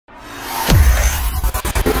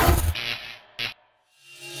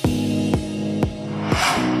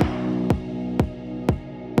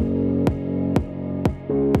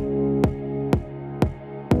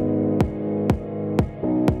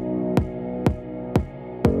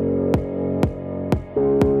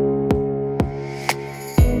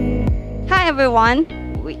everyone.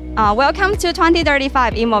 Welcome to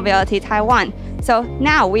 2035 E-Mobility Taiwan. So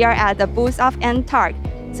now we are at the booth of MTARC.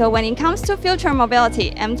 So when it comes to future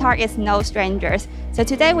mobility, MTARC is no strangers. So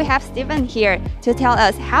today we have Stephen here to tell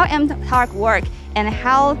us how MTARC works and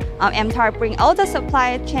how MTARC bring all the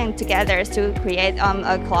supply chain together to create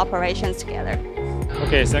a collaboration together.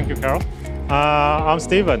 Okay, thank you, Carol. I'm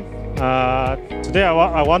Stephen. Today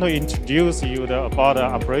I want to introduce you about the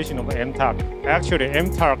operation of MTARC. Actually,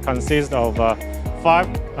 MTARC consists of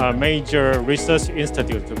 5 major research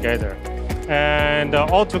institutes together. And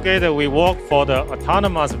all together we work for the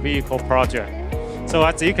autonomous vehicle project. So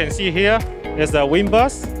as you can see here is the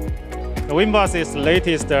WinBus. The WinBus is the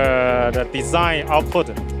latest the design output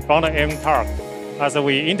from the MTARC as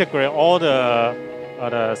we integrate all the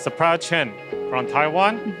supply chain from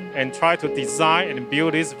Taiwan and try to design and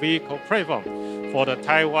build this vehicle platform for the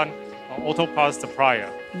Taiwan auto parts supplier.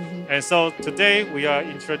 And so today we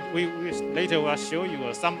later will show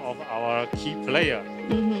you some of our key players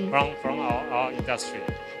from our industry.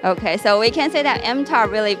 Okay, so we can say that MTARC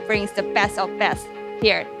really brings the best of best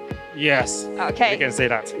here. Yes, okay. We can say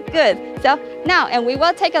that. Good. So now, and we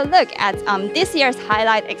will take a look at this year's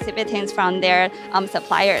highlight exhibitings from their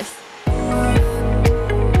suppliers.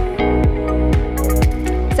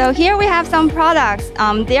 So here we have some products.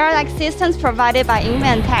 They are like systems provided by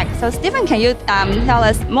Inventec. So Stephen, can you tell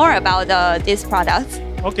us more about these products?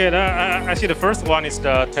 Okay, actually the first one is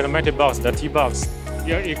the Telemetry Box, the T-Box.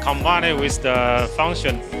 It combined with the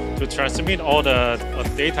function to transmit all the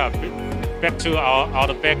data back to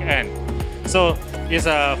our back end. So it's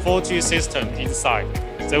a 4G system inside.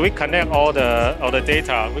 So we connect all the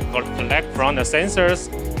data we collect from the sensors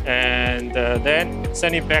and then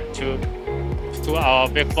send it back to our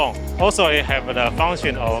backbone. Also, it have the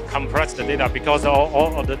function of compress the data because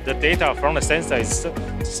all of the data from the sensor is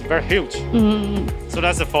very huge. So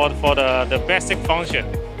that's for the basic function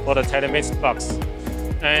for the Telemetry Box.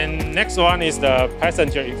 And next one is the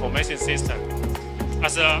passenger information system.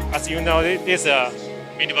 As you know, this is a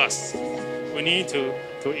minibus. We need to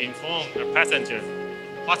inform the passenger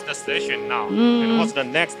what's the station now and what's the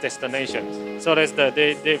next destination. So that's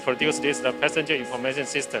they produce the passenger information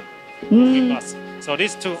system. WinBus. So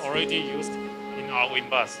these two already used in our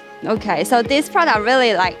WinBus. Okay, so this product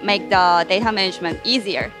really make the data management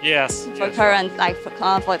easier. Yes. For current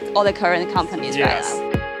for all the current companies right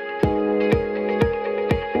now.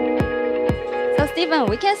 So Stephen,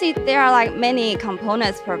 we can see there are many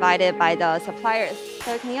components provided by the suppliers.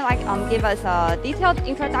 So can you give us a detailed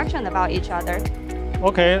introduction about each other?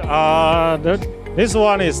 Okay. This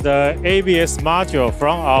one is the ABS module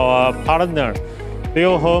from our partner,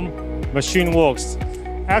 Home Machine Works.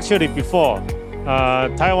 Actually, before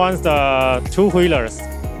Taiwan's two-wheelers,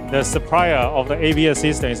 the supplier of the ABS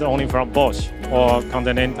system is only from Bosch or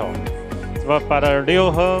Continental. But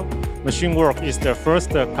Home Machine Works is the first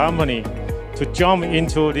company to jump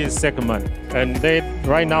into this segment, and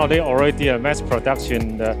right now they already mass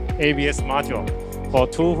production the ABS module for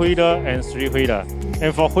two-wheeler and three-wheeler.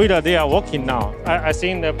 And for wheeler, they are working now. I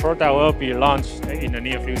think the product will be launched in the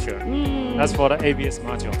near future. That's for the ABS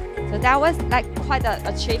module. So that was quite an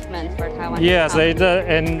achievement for Taiwan. Yes,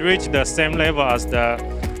 and reached the same level as the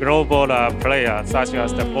global player, such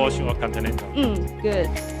as the Bosch or Continental. Good.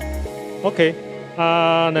 Okay,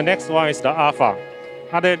 the next one is the Alpha.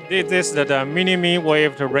 This is the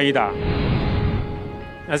mini-wave radar.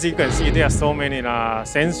 As you can see, there are so many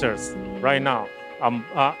sensors right now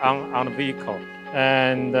on the vehicle.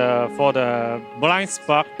 And for the blind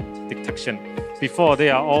spot detection, before they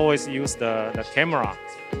are always use the camera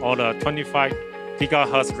or the 25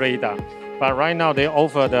 gigahertz radar. But right now they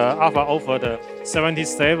offer the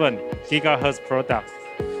 77 gigahertz product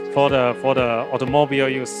for the automobile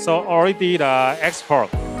use. So already the export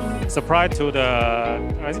supplied to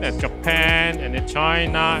Japan and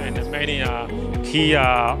China and many key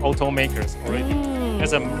automakers already.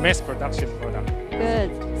 It's a mass production product.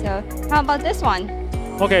 Good. So how about this one?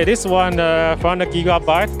 Okay, this one from the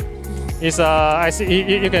Gigabyte is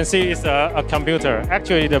you can see it's a computer.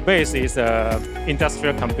 Actually, the base is an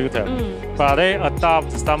industrial computer, but they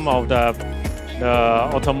adopt some of the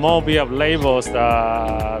automobile labels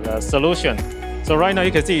the solution. So right now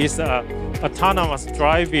you can see it's autonomous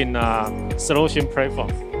driving solution platform.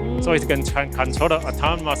 So it can control the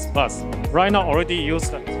autonomous bus. Right now already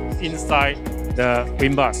used inside the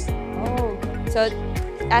WinBus. Oh, so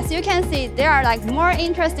as you can see, there are more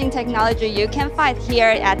interesting technology you can find here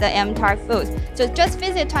at the MTARC booth. So just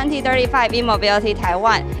visit 2035 E-Mobility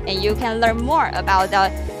Taiwan and you can learn more about the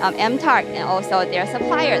MTARC and also their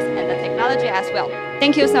suppliers and the technology as well.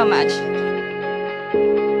 Thank you so much.